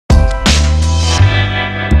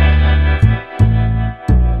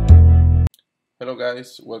Hello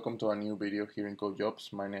guys, welcome to a new video here in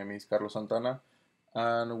CodeJobs. My name is Carlos Santana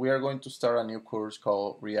and we are going to start a new course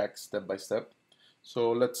called React Step by Step.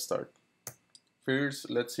 So let's start. First,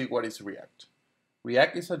 let's see what is React.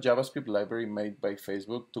 React is a JavaScript library made by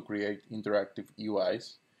Facebook to create interactive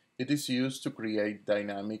UIs. It is used to create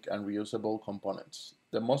dynamic and reusable components.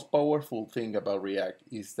 The most powerful thing about React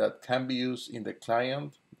is that it can be used in the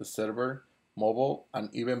client, the server, mobile,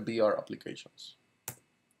 and even VR applications.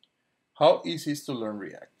 How easy is to learn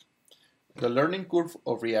React? The learning curve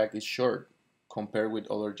of React is short compared with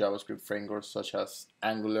other JavaScript frameworks such as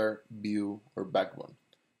Angular, Vue, or Backbone,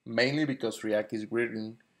 mainly because React is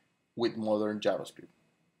written with modern JavaScript,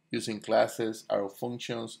 using classes, arrow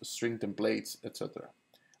functions, string templates, etc.,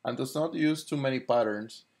 and does not use too many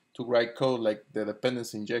patterns to write code like the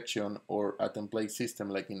dependency injection or a template system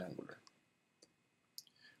like in Angular.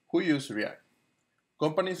 Who use React?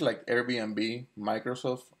 Companies like Airbnb,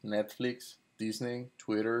 Microsoft, Netflix, Disney,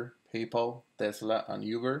 Twitter, PayPal, Tesla, and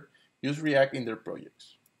Uber use React in their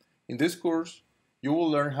projects. In this course, you will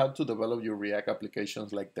learn how to develop your React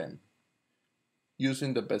applications like them,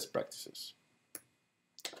 using the best practices.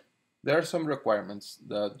 There are some requirements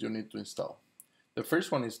that you need to install. The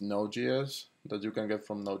first one is Node.js that you can get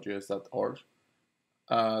from nodejs.org.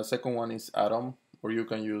 Second one is Atom, or you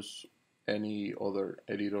can use any other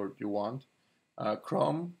editor you want.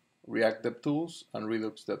 Chrome, React DevTools, and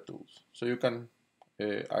Redux DevTools. So you can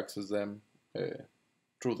access them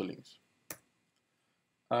through the links.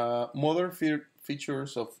 Modern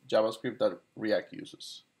features of JavaScript that React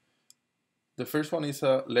uses. The first one is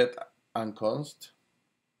let and const,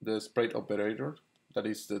 the sprite operator, that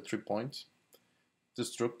is the 3 points, the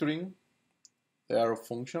structuring, the arrow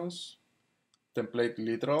functions, template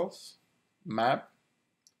literals, map,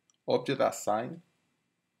 object assign,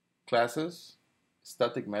 classes,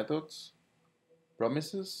 static methods,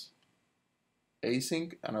 promises,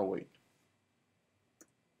 async, and await.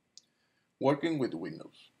 Working with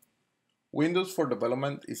Windows. Windows for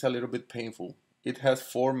development is a little bit painful. It has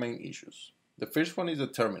 4 main issues. The first one is the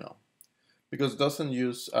terminal, because it doesn't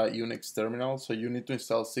use a Unix terminal, so you need to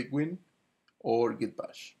install Cygwin or Git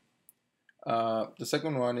Bash. The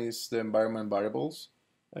second one is the environment variables.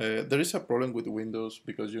 There is a problem with Windows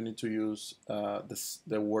because you need to use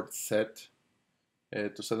the word set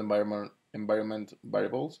to set environment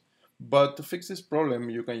variables. But to fix this problem,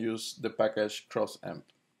 you can use the package crossenv.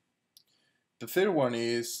 The third one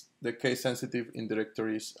is the case-sensitive in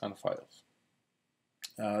directories and files.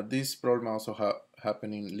 This problem also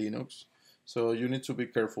happen in Linux, so you need to be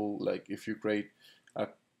careful. Like if you create a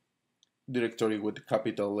directory with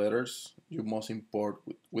capital letters, you must import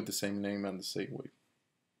with the same name and the same way.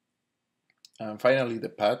 And finally, the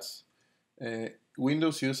paths.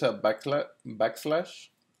 Windows uses a backslash,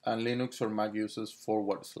 and Linux or Mac uses /.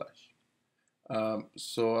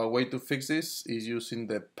 So a way to fix this is using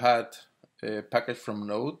the path package from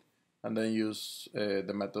Node, and then use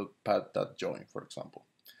the method path.join, for example.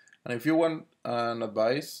 And if you want an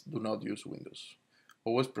advice, do not use Windows.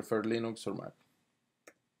 Always prefer Linux or Mac.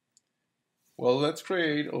 Well, let's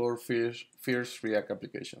create our first React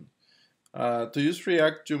application. To use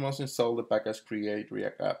React, you must install the package create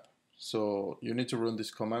React app. So you need to run this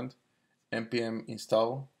command, npm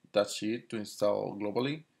install -g to install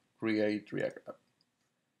globally create React app.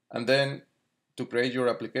 And then to create your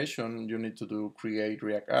application, you need to do create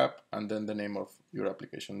React app and then the name of your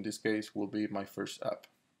application. In this case will be my first app.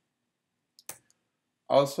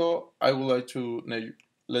 Also, I would like to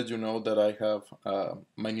let you know that I have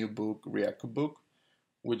my new book, React Book,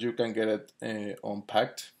 which you can get it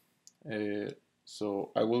unpacked.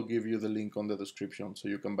 So I will give you the link on the description so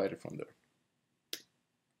you can buy it from there.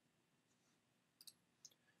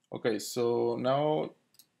 Okay, so now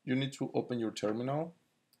you need to open your terminal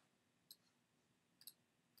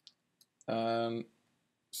and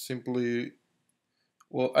simply,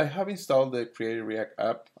 well, I have installed the Create React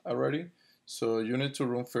app already, so you need to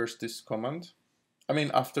run first this command. I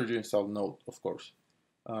mean, after you install Node, of course.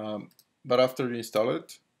 But after you install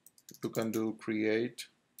it, you can do create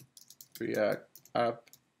React app,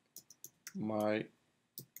 my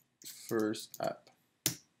first app.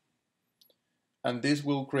 And this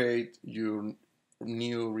will create your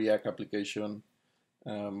new React application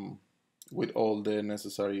with all the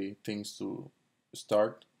necessary things to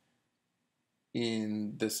start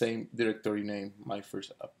in the same directory name, my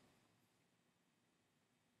first app.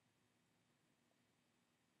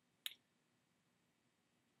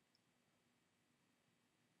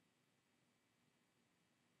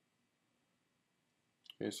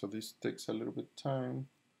 Okay, so this takes a little bit of time.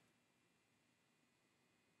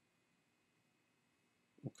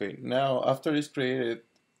 Okay, now after it's created,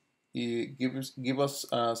 give us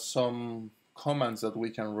some commands that we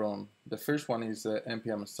can run. The first one is the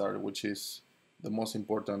npm start, which is the most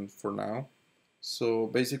important for now. So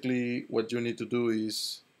basically what you need to do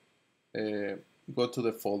is go to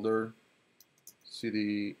the folder,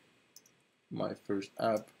 cd my first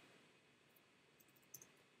app,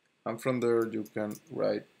 and from there you can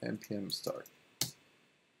write npm start,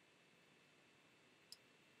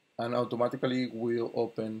 and automatically will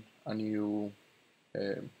open a new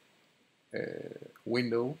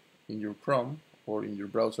window in your Chrome or in your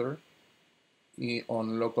browser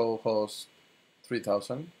on localhost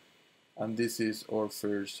 3000, and this is our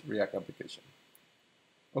first React application.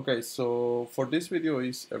 Okay, so for this video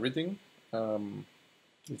is everything.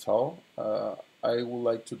 It's all. I would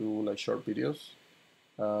like to do like short videos.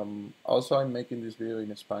 Also, I'm making this video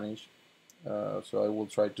in Spanish, so I will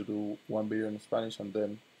try to do one video in Spanish and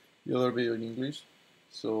then the other video in English,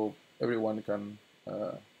 so everyone can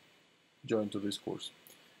join to this course.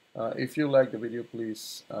 If you like the video,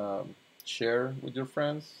 please share with your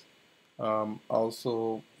friends.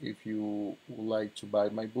 Also, if you would like to buy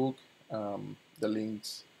my book, the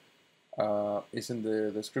links is in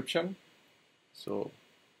the description. So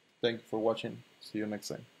thank you for watching. See you next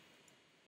time.